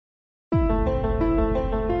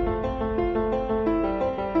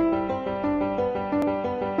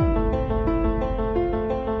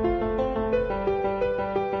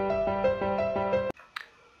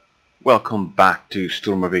Welcome back to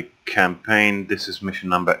Sturmovik campaign. This is mission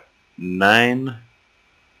number 9.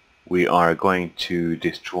 We are going to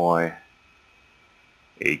destroy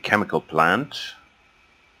a chemical plant.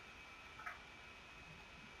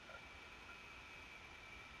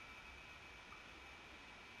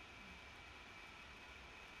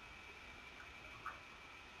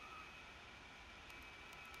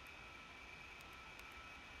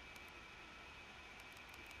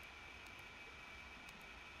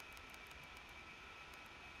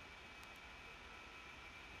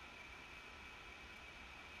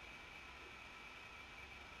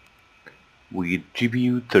 With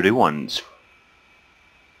GPU 31s.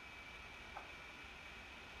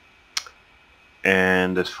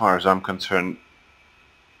 And as far as I'm concerned,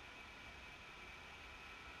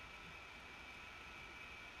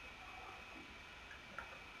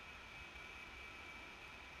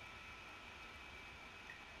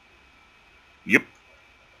 yep,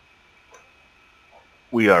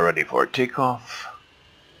 we are ready for takeoff.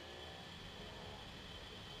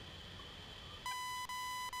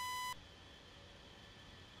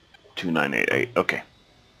 $2988, okay.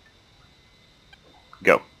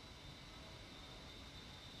 Go.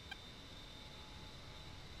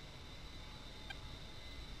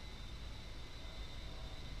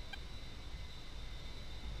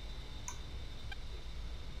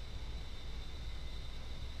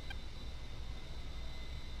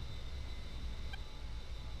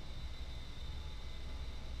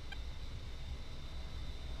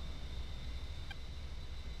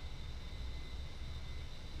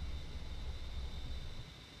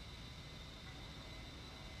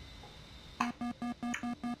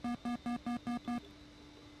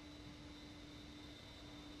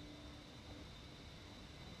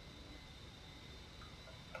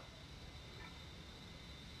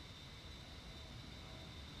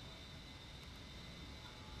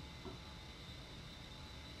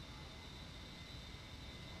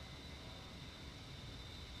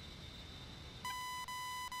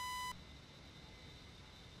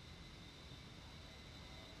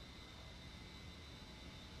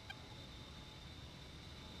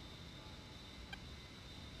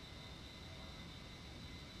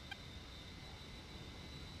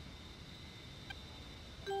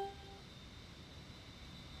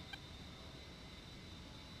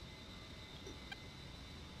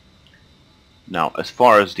 Now, as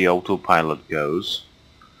far as the autopilot goes,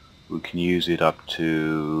 we can use it up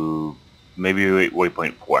to maybe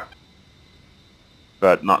waypoint 4,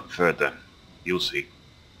 but not further. You'll see.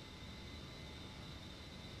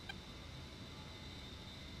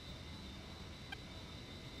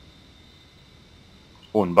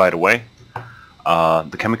 Oh, and by the way,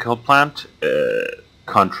 the chemical plant,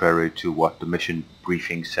 contrary to what the mission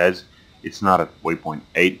briefing says, it's not at waypoint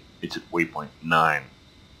 8, it's at waypoint 9.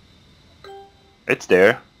 It's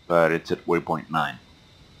there, but it's at waypoint 9.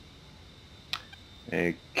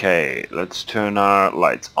 Okay, let's turn our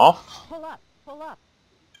lights off. Pull up, pull up.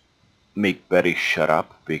 Make Betty shut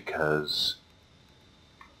up because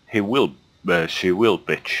she will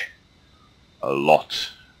bitch a lot.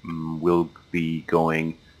 We'll be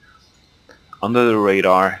going under the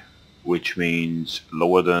radar, which means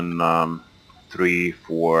lower than 3,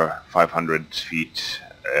 4, 500 feet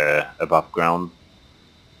above ground,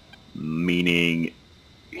 meaning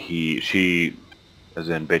she, as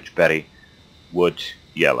in bitch Betty, would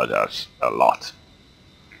yell at us a lot.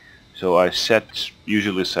 So I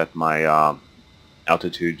usually set my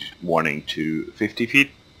altitude warning to 50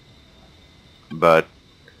 feet, but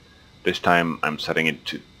this time I'm setting it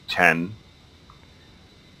to 10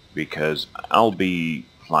 because I'll be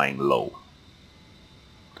flying low,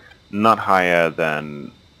 not higher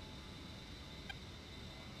than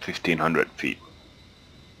 1500 feet.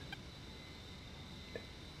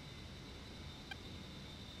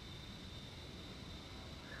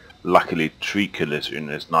 Luckily, tree collision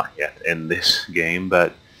is not yet in this game,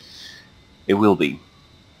 but it will be.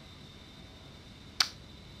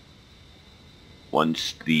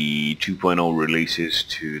 Once the 2.0 releases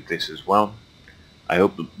to this as well. I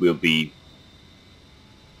hope it will be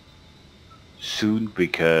soon,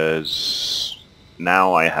 because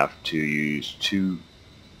now I have to use 2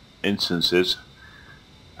 instances.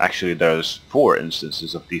 Actually, there's 4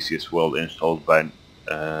 instances of DCS World installed, but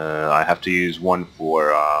I have to use one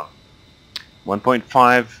for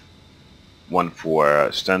 1.5, one for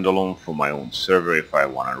standalone for my own server if I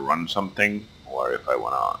want to run something or if I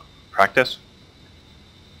want to practice,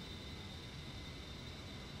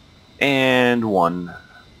 and one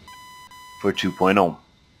for 2.0.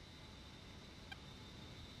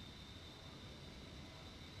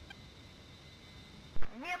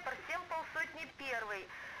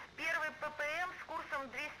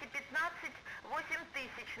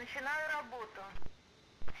 начинаю работу.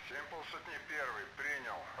 751,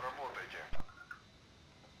 принял, работайте.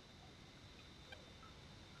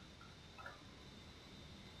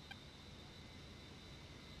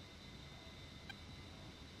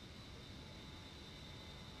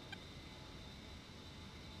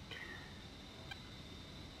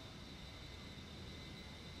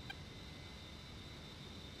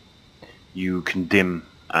 You can dim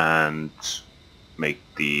and make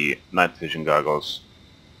the night vision goggles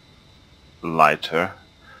lighter,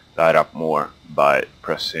 light up more by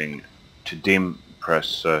pressing to dim.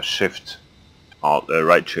 Press Shift, Alt,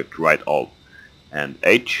 right Shift, right Alt, and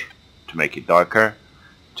H to make it darker.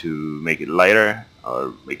 To make it lighter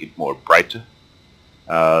or make it more brighter,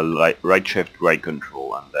 right Shift, right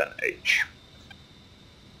Control, and then H.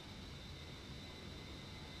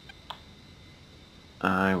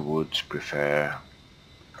 I would prefer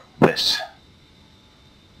this.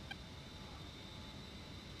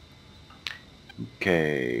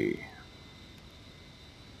 Okay.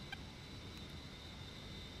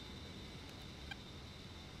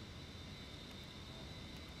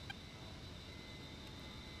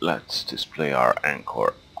 Let's display our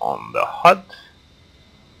anchor on the HUD.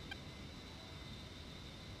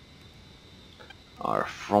 Our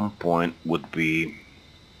from point would be...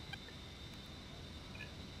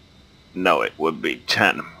 no, it would be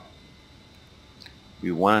 10.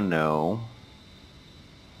 We want to know...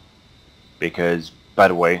 because, by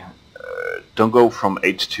the way, don't go from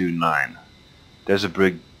 8 to 9. There's a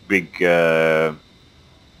big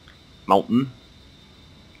mountain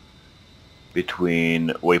between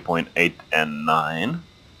waypoint 8 and 9.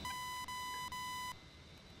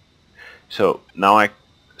 So now I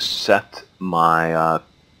set my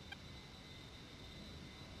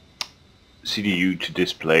CDU to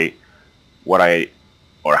display what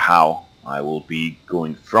how I will be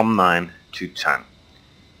going from 9 to 10,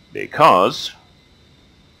 because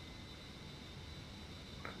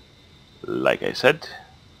like I said,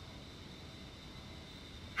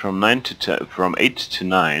 from 9 to 10, from 8 to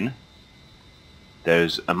 9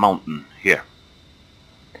 there's a mountain here,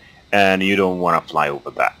 and you don't want to fly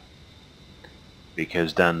over that,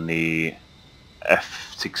 because then the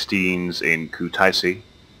F-16s in Kutaisi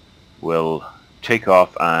will take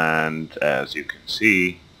off, and as you can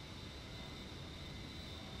see,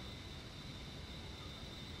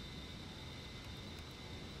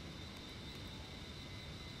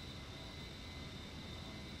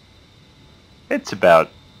 it's about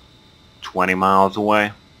 20 miles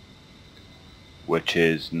away, which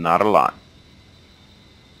is not a lot.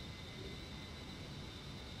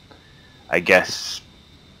 I guess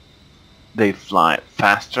they fly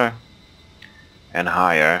faster and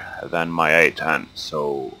higher than my A-10,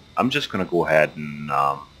 so I'm just gonna go ahead and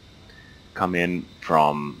come in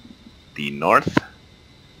from the north,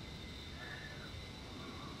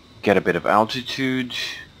 get a bit of altitude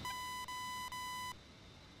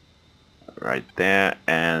right there,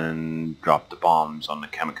 and drop the bombs on the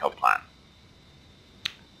chemical plant.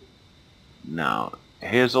 Now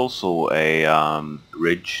here's also a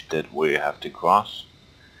ridge that we have to cross,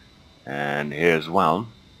 and here as well,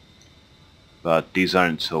 but these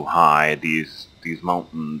aren't so high. These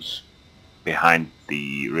mountains behind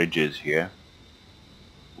the ridges here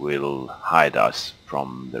will hide us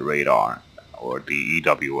from the radar or the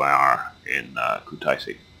EWR in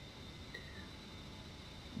Kutaisi.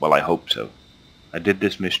 Well, I hope so. I did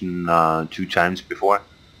this mission 2 times before.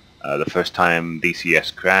 The first time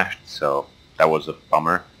DCS crashed, so that was a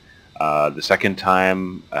bummer. The second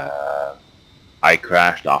time I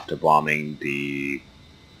crashed after bombing the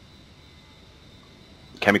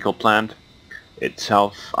chemical plant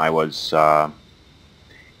itself. I was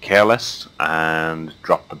careless and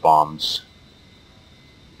dropped the bombs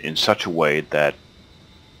in such a way that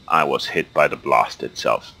I was hit by the blast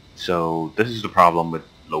itself. So this is the problem with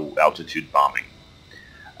low altitude bombing.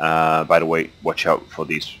 By the way, watch out for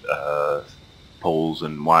these poles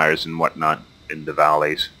and wires and whatnot in the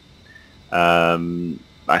valleys.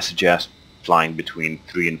 I suggest flying between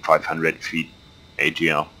 300 and 500 feet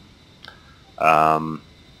AGL.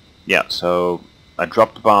 Yeah, so I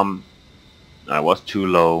dropped the bomb, I was too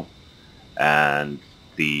low, and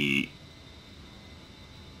the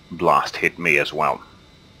blast hit me as well.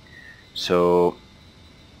 So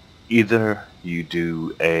either you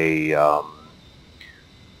do a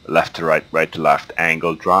left to right, right to left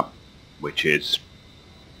angle drop, which is,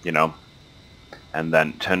 you know, and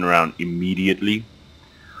then turn around immediately,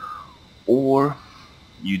 or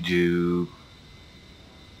you do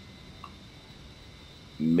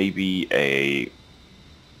maybe a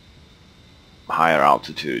higher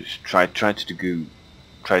altitude. Try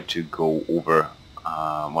to go over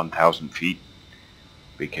 1,000 feet,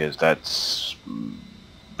 because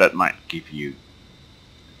that might give you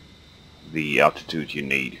the altitude you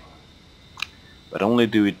need. But only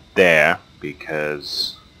do it there,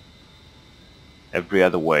 because every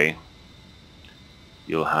other way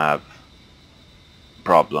you'll have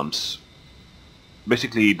problems.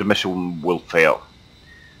 Basically, the mission will fail.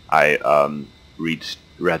 I read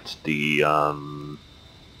the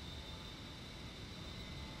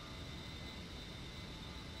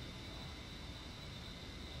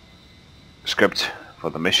script for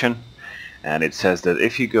the mission, and it says that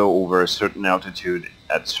if you go over a certain altitude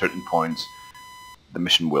at certain points, the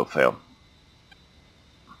mission will fail.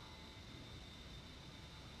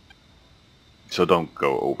 So don't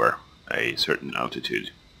go over a certain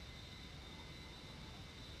altitude.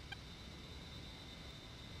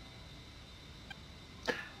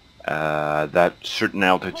 That certain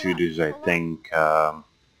altitude is, I think,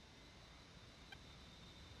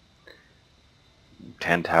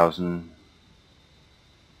 10,000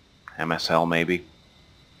 MSL maybe,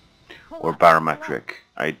 or barometric.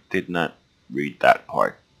 I did not read that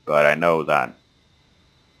part, but I know that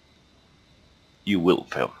you will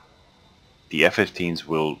fail. The F-16s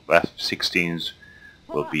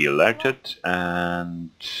will be alerted, and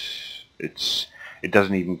it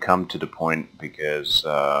doesn't even come to the point, because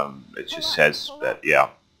it just says that, yeah,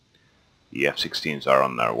 the F-16s are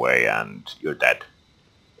on their way and you're dead,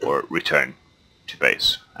 or return to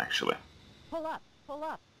base, actually. Pull up, pull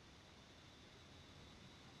up.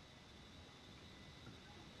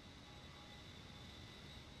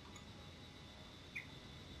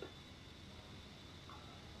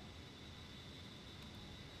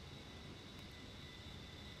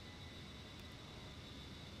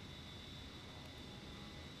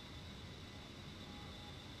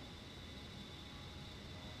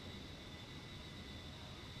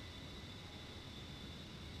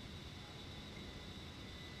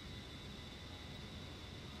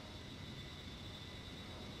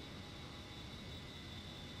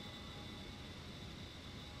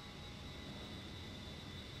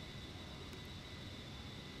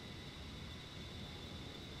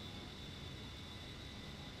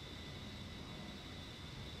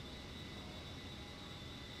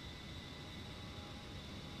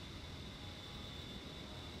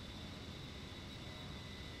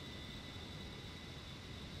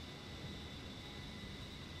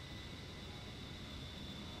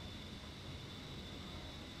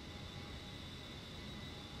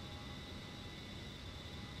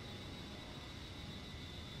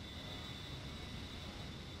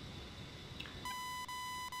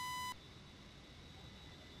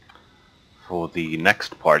 For the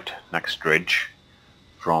next part, next ridge,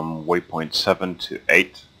 from waypoint 7 to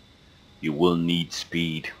 8, you will need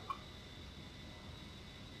speed.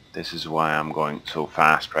 This is why I'm going so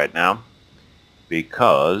fast right now,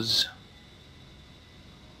 because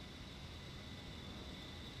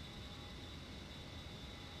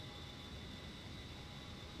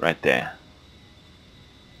right there,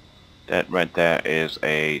 that right there is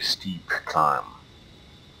a steep climb.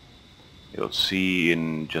 You'll see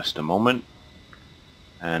in just a moment,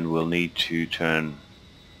 and we'll need to turn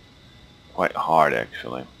quite hard,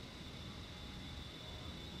 actually.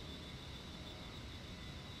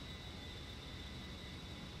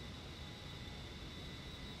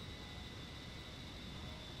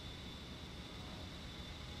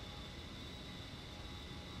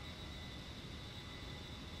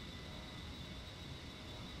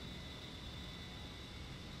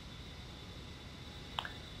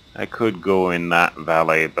 I could go in that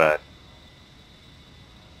valley, but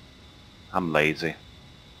I'm lazy.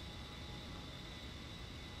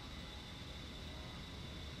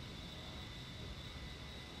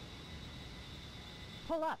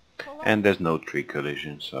 Pull up, pull up. And there's no tree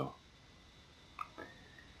collision, so.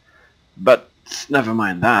 But never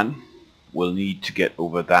mind that. We'll need to get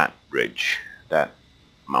over that ridge, that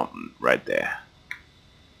mountain right there.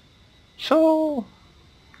 So,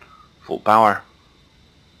 full power.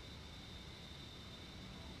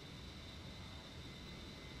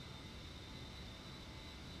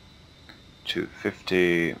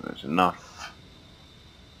 250 is enough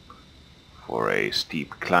for a steep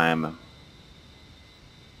climb.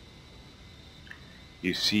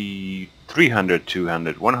 You see 300,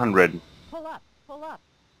 200, 100. Pull up, pull up.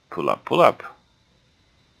 Pull up, pull up.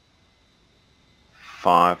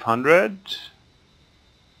 500,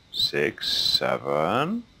 6,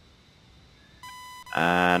 7,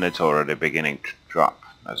 and it's already beginning to drop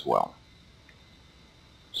as well.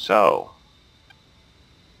 So,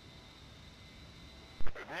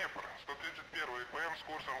 Днепр, 131 ПМ с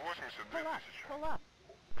курсом 82 Pull up, тысячи. pull up.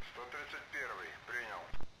 131,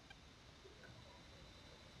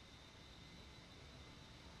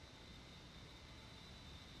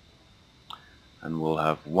 and we'll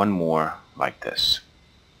have one more like this.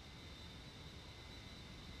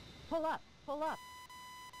 Pull up, pull up.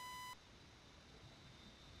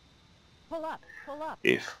 Pull up, pull up.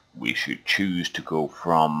 If we should choose to go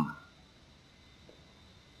from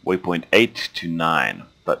waypoint 8 to 9,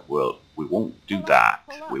 but we won't do Pull up, that.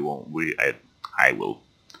 pull up. We won't. I will.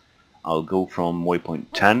 I'll go from waypoint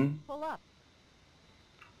 10. Pull up.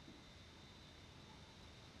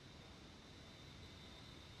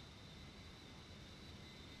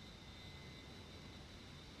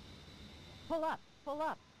 Pull up, pull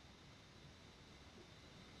up.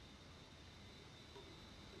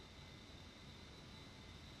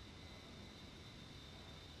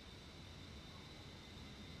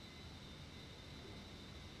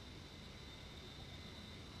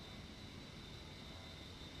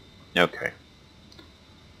 Okay.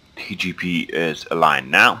 TGP is aligned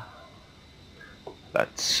now.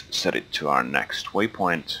 Let's set it to our next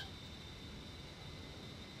waypoint.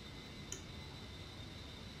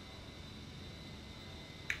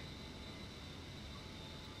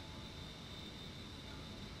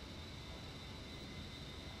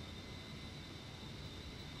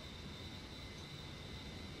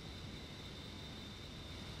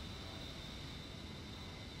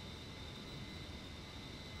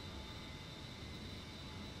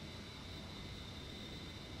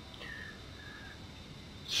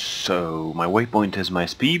 So my waypoint is my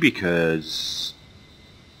SP because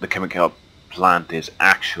the chemical plant is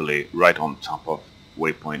actually right on top of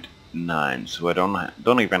waypoint 9, so I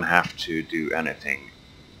don't even have to do anything.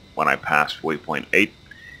 When I pass waypoint 8,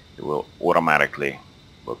 it will automatically,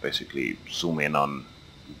 well, basically zoom in on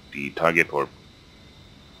the target or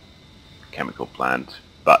chemical plant,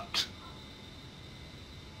 but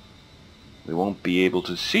we won't be able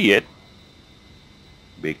to see it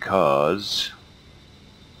because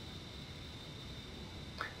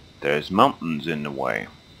there's mountains in the way.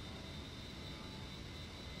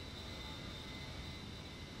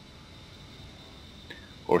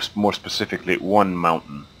 Or more specifically, one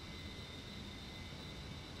mountain.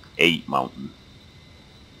 A mountain.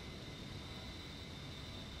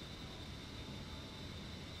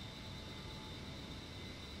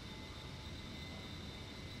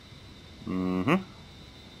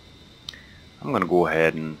 I'm gonna go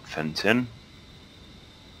ahead and fence in.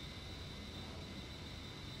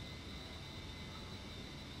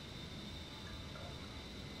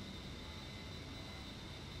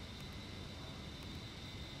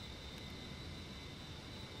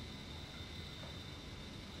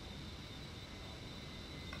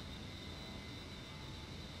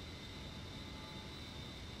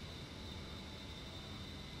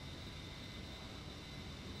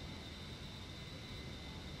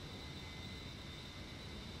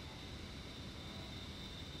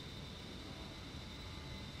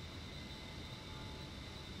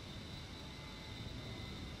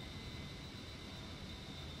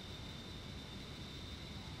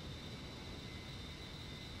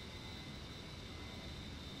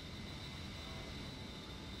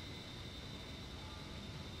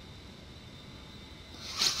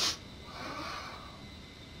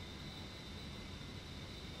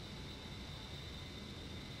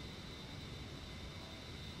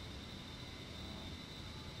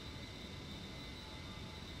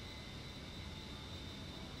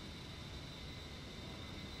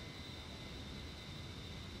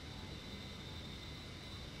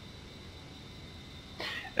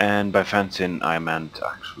 And by fencing I meant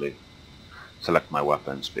actually select my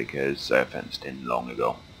weapons because I fenced in long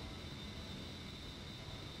ago.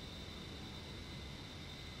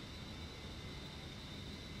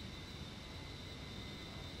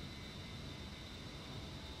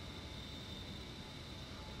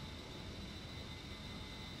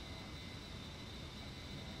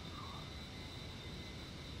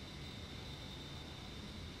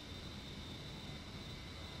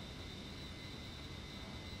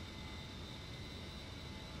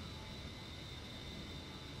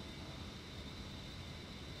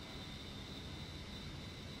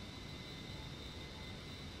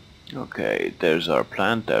 Okay, there's our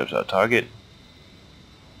plant, there's our target.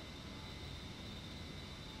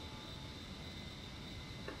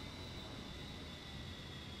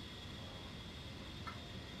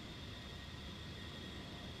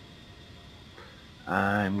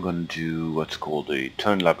 I'm going to do what's called a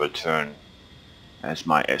turn lever turn as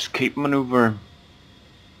my escape maneuver.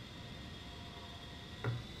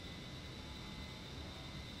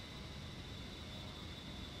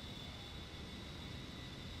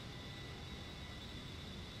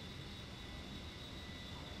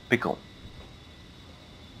 Pickle.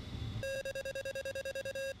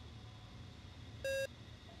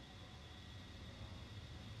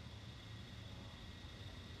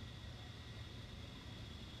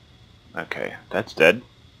 Okay, that's dead.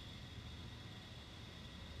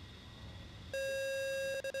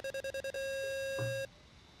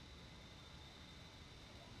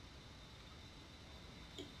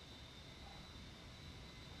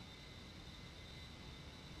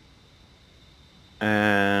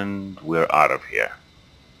 And we're out of here.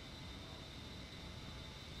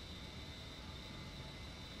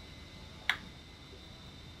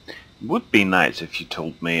 Would be nice if you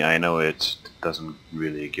told me, I know it doesn't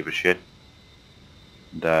really give a shit,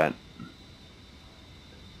 that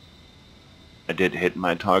I did hit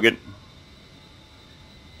my target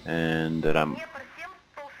and that I'm... Днепр 7,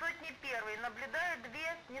 полсотни первый. Наблюдаю две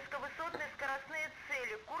низковысотные скоростные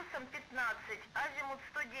цели. Курсом 15, азимут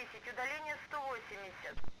 110, удаление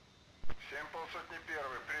 180. 7 полсотни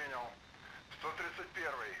первый, принял.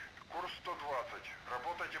 131, курс 120.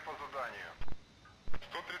 Работайте по заданию.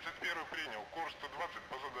 131 принял, курс 120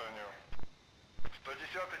 по заданию.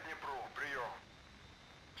 110 Днепру, прием.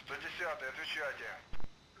 110, отвечайте.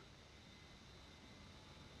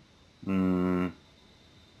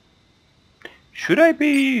 Should I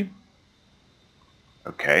be...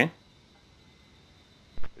 Okay.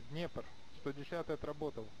 Днепр. 110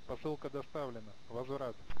 отработал. Посылка доставлена.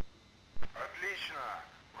 Возврат. Отлично.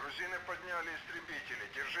 Грузины подняли истребители.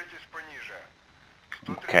 Держитесь пониже.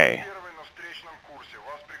 Okay. 131 на встречном курсе.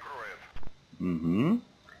 Вас прикроет.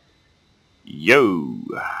 Yo!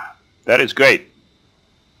 That is great.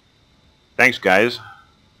 Thanks, guys.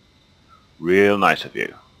 Real nice of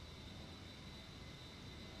you.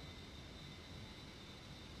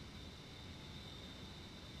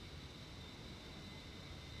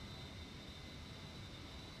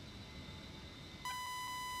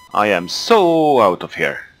 I am so out of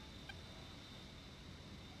here.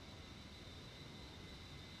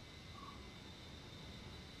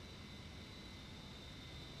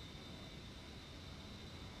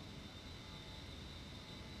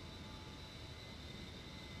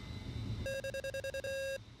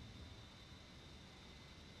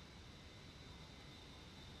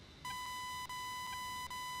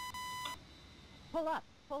 Pull up.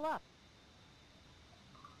 Pull up.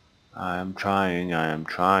 I am trying, I am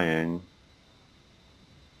trying.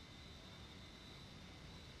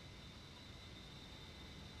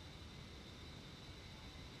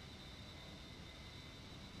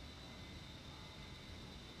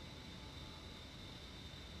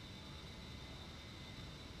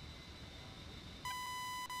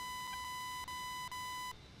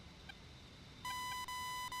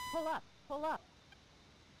 Pull up. Pull up.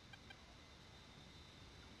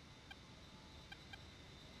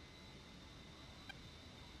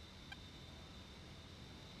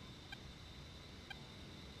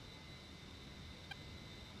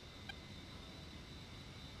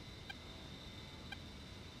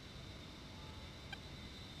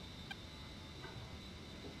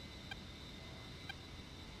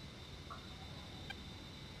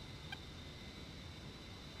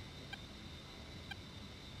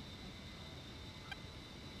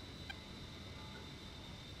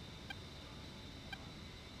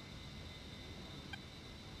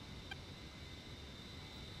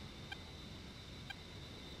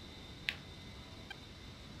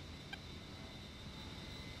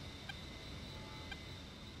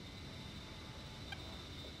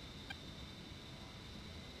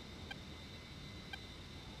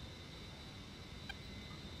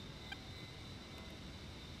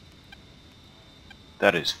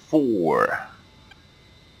 That is 4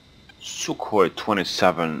 Sukhoi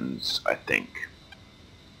 27s, I think.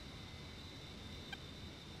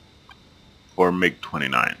 Or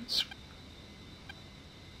MiG-29s.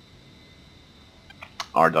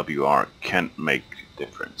 RWR can't make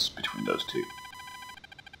difference between those two.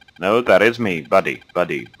 No, that is me, buddy,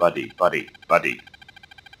 buddy, buddy, buddy, buddy.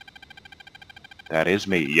 That is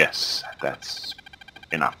me, yes, that's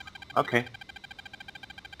enough. Okay.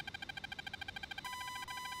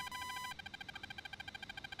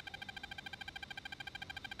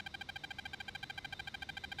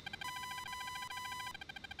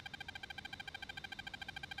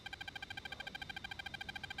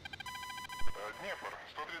 Днепр,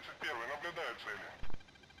 131, наблюдаю цели.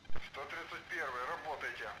 131,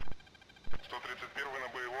 работайте. 131 на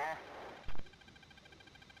боевом.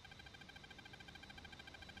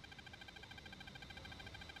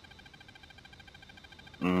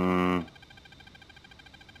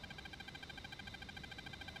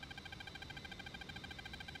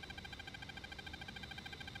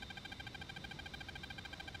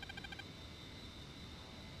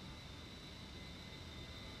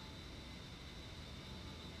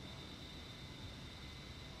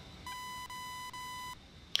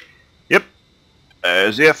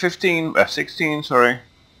 the F-15, F-16, sorry.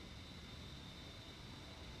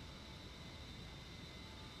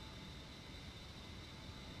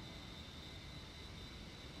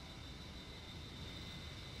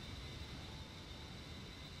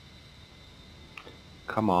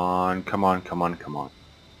 Come on, come on, come on, come on.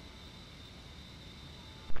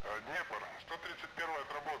 Днепр, 131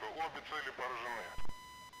 отработал, обе цели поражены.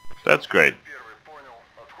 That's great. 131 понял,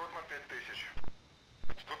 отход на 5000.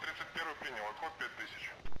 131 принял, отход 5000.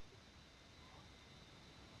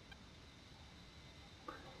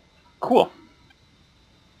 Cool.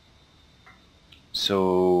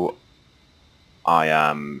 So I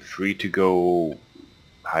am free to go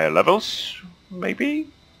higher levels, maybe?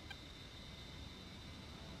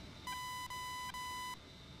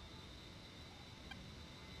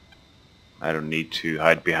 I don't need to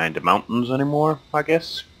hide behind the mountains anymore, I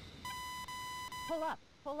guess. Pull up,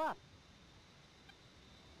 pull up.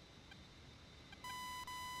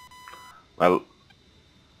 Well,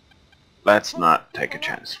 let's not take a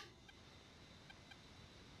chance.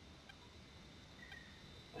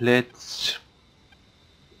 Let's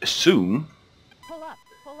assume Pull up,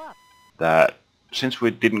 pull up. that since we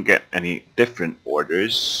didn't get any different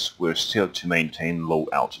orders, we're still to maintain low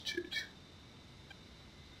altitude.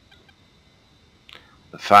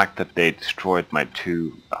 The fact that they destroyed my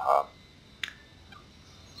two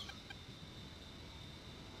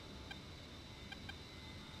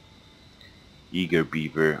Eager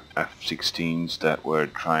Beaver F-16s that were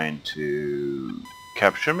trying to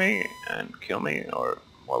capture me and kill me, or,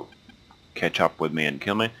 well, catch up with me and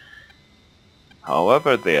kill me.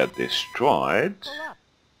 However, they are destroyed. Pull up.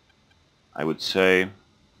 I would say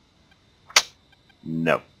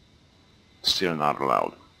no. Still not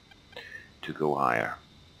allowed to go higher.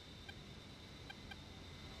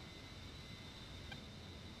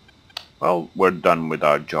 Well, we're done with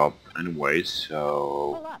our job anyway,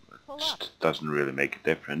 so it doesn't really make a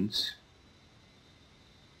difference.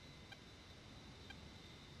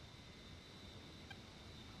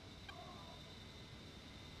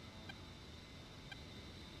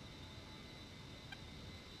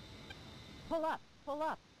 Pull up, pull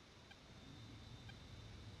up.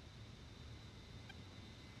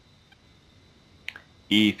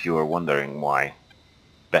 If you are wondering why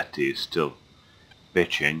Betty is still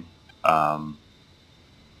bitching,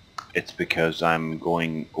 it's because I'm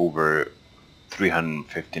going over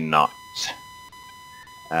 350 knots,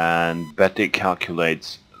 and Betty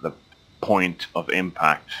calculates the point of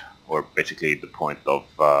impact, or basically the point of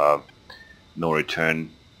no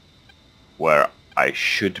return, where I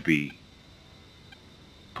should be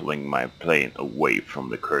pulling my plane away from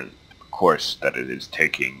the current course that it is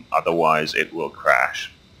taking. Otherwise it will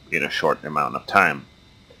crash in a short amount of time.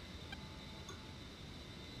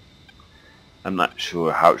 I'm not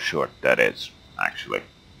sure how short that is, actually.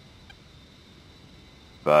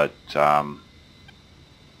 But I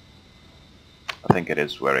think it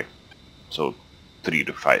is very, so 3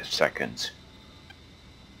 to 5 seconds.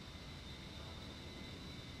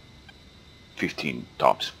 15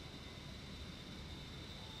 tops.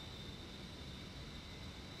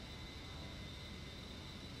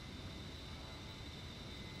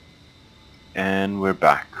 And we're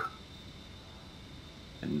back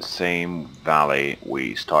in the same valley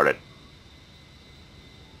we started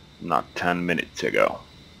not 10 minutes ago,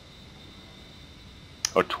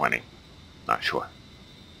 or 20, not sure.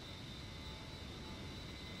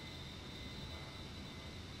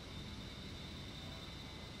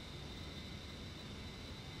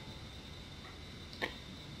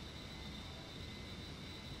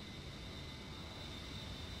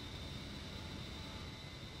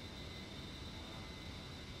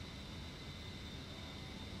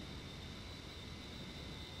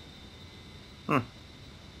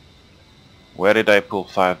 Where did I pull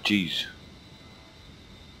 5 Gs?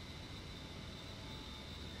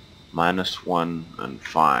 -1 and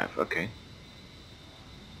 5, okay.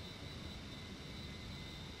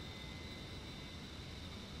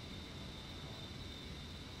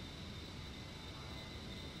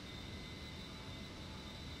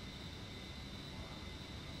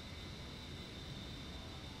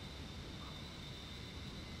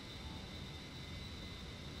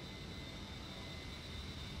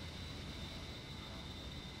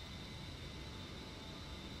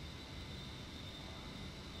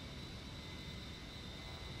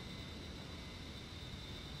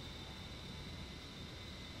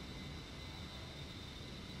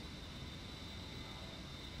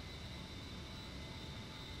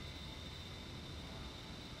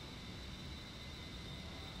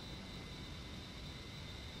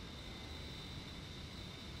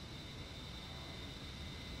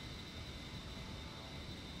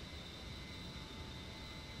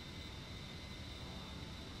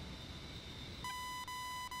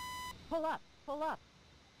 Pull up, pull up.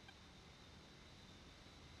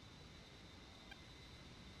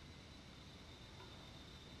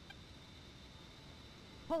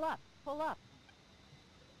 Pull up, pull up.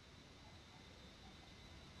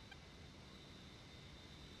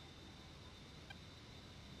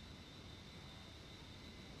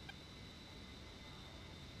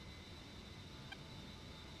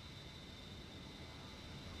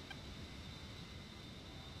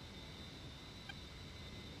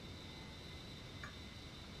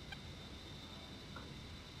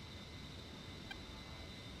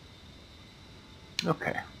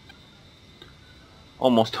 Okay.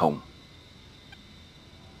 Almost home.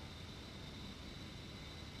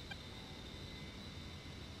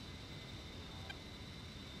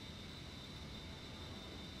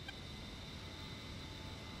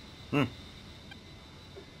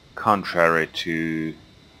 Contrary to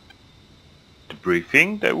the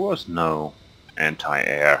briefing, there was no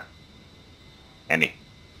anti-air. Any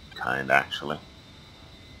kind, actually.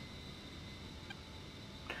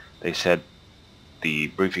 They said, the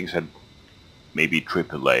briefing said, maybe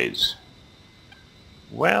AAAs.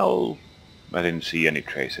 Well, I didn't see any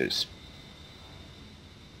traces.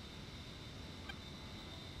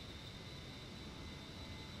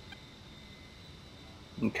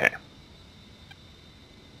 Okay.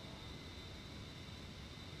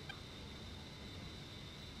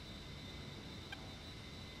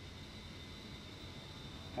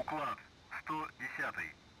 Уклад 110.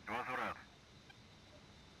 Возврат.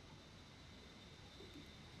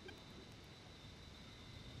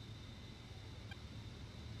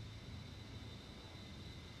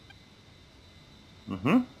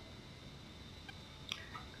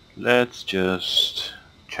 Let's just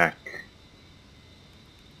check.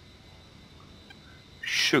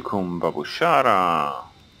 Shukum Babushara.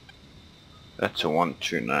 That's a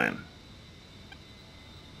 129.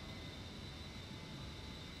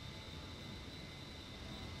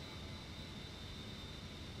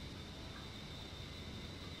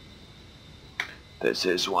 This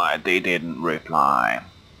is why they didn't reply.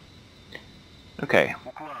 Okay,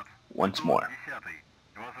 Уклад once more. 110.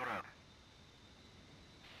 Возврат.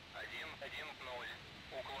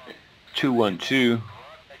 212,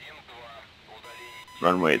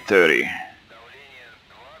 runway 30. Давление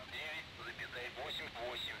 29,88.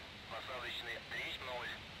 Посадочный 3.0.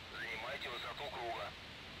 Занимайте высоту круга.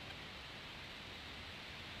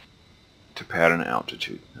 To pattern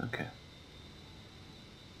altitude. Okay.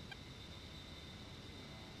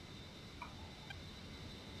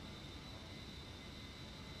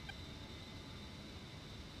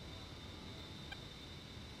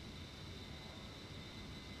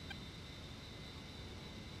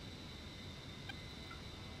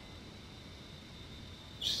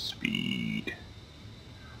 Speed.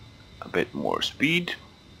 A bit more speed.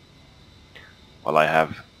 Well, I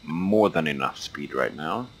have more than enough speed right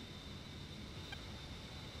now.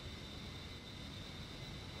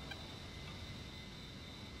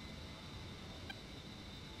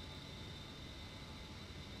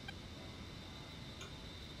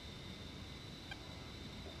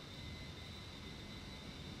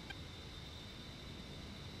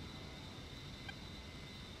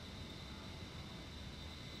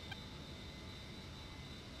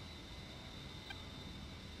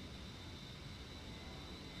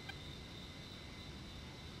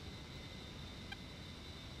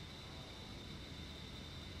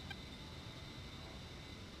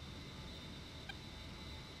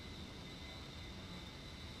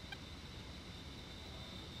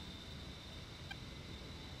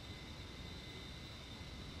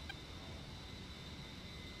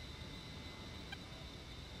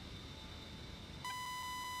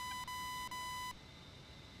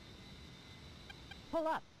 Pull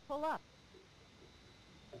up, pull up.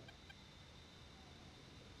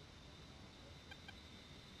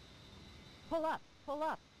 Pull up, pull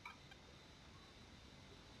up.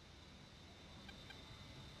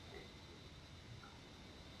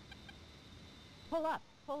 Pull up,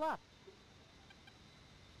 pull up.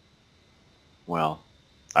 Well,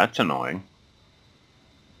 that's annoying.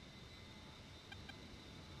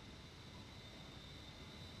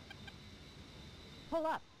 Pull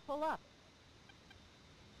up, pull up.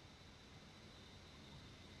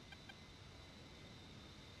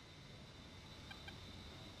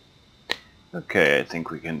 Okay, I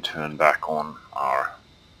think we can turn back on our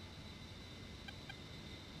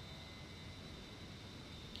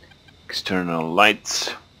external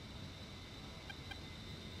lights.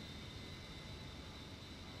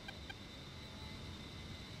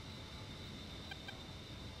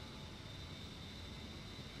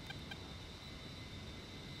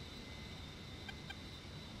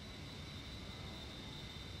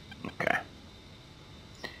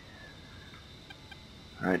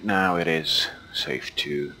 Right now it is safe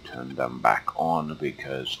to turn them back on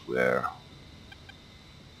because we're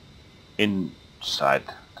inside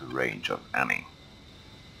the range of any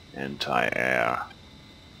anti-air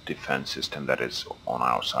defense system that is on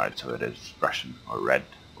our side, so it is Russian or red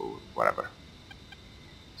or whatever.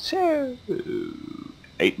 So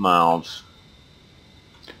 8 miles,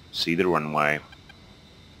 see the runway.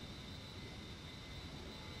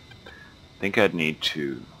 Think I'd need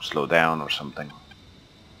to slow down or something.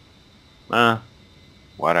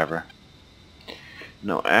 Whatever.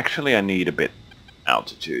 No, actually I need a bit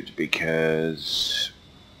altitude because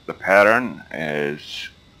the pattern is,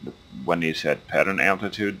 when you said pattern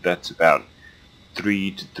altitude, that's about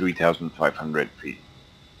 3 to 3,500 feet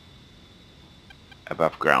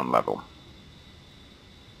above ground level.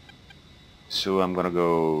 So I'm gonna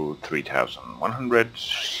go 3,100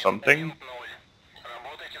 something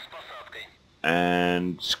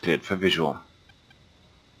and it's cleared for visual.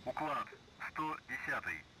 Уклад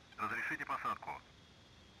 110. Разрешите посадку.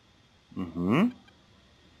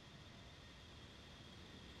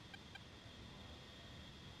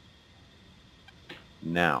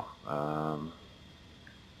 Now,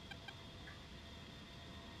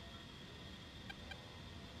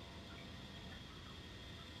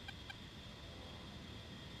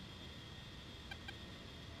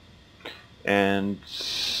 and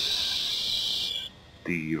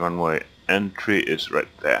the runway entry is right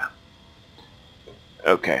there.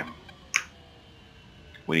 Okay.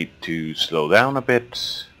 We need to slow down a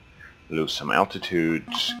bit, lose some altitude,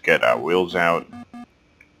 get our wheels out.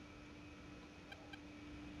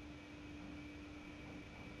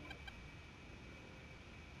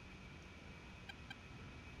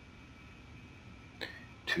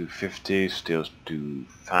 $250, still too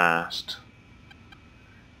fast.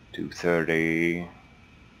 230,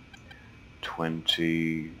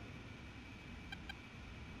 20,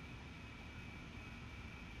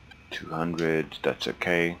 200, that's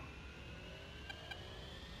okay.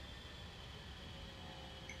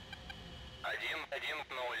 110.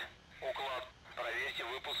 Уклад. Проверьте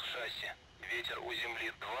выпуск шасси. Ветер у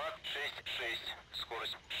земли 2,6,6.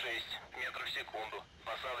 Скорость 6 метров в секунду.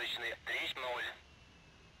 Посадочный 3,0.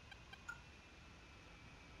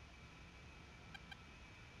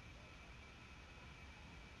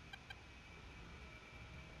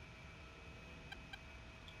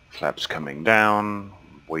 Flaps coming down,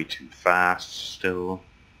 way too fast still,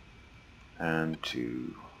 and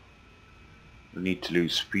we need to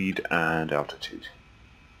lose speed and altitude.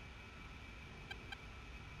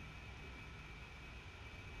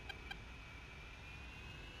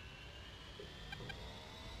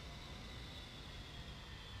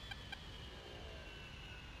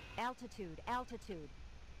 Altitude, altitude.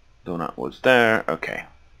 Donut was there, okay.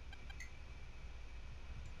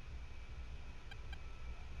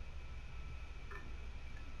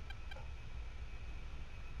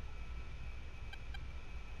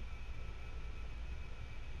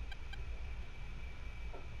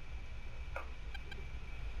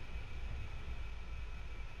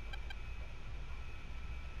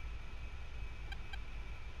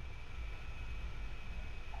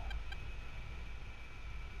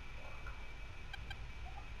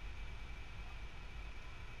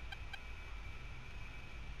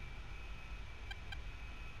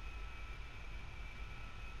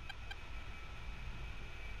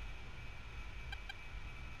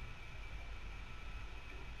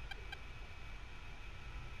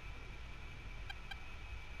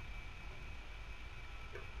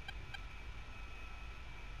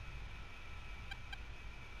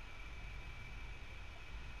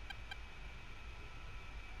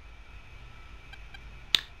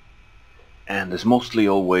 And as mostly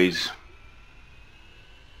always,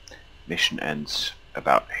 mission ends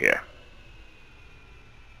about here.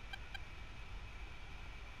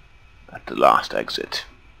 At the last exit.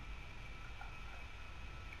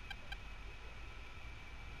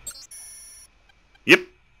 Yep,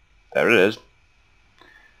 there it is.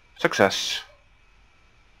 Success.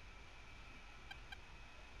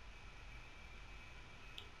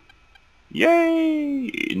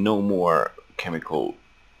 Yay! No more chemical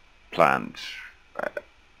plant.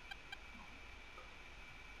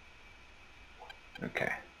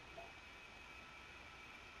 Okay.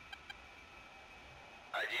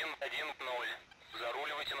 110.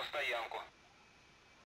 Заруливайте на стоянку.